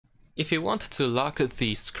If you want to lock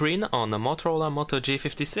the screen on a Motorola Moto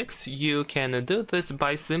G56, you can do this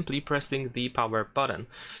by simply pressing the power button.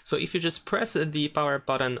 So if you just press the power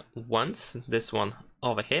button once, this one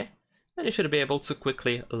over here, then you should be able to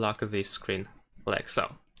quickly lock the screen like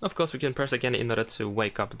so. Of course, we can press again in order to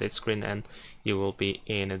wake up the screen and you will be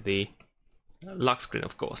in the lock screen,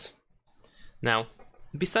 of course. Now,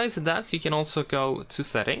 besides that, you can also go to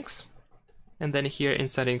settings, and then here in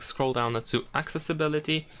settings scroll down to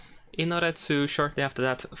accessibility, in order to shortly after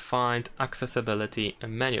that find accessibility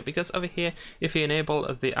menu, because over here if you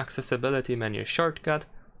enable the accessibility menu shortcut,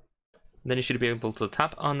 then you should be able to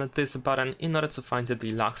tap on this button in order to find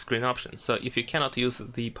the lock screen option. So if you cannot use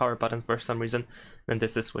the power button for some reason, then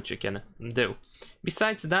this is what you can do.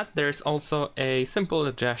 Besides that, there's also a simple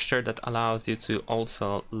gesture that allows you to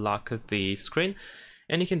also lock the screen,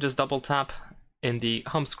 and you can just double tap in the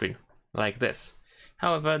home screen like this.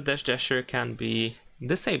 However, this gesture can be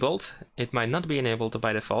disabled. It might not be enabled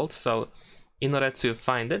by default, so in order to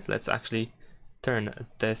find it, let's actually turn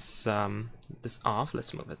this this off.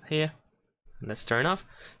 Let's move it here. Let's turn off.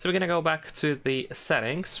 So we're gonna go back to the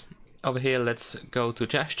settings. Over here, let's go to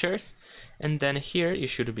gestures, and then here you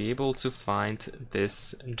should be able to find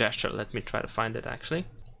this gesture. Let me try to find it actually.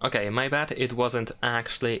 Okay, my bad, it wasn't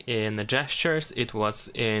actually in gestures, it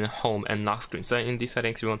was in home and lock screen. So in these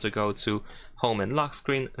settings, you want to go to home and lock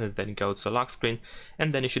screen, then go to lock screen,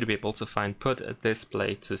 and then you should be able to find put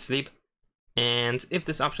display to sleep. And if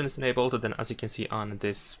this option is enabled, then as you can see on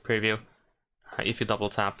this preview, if you double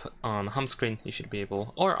tap on home screen, you should be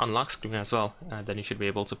able, or on lock screen as well, then you should be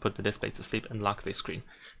able to put the display to sleep and lock the screen.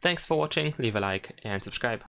 Thanks for watching, leave a like and subscribe.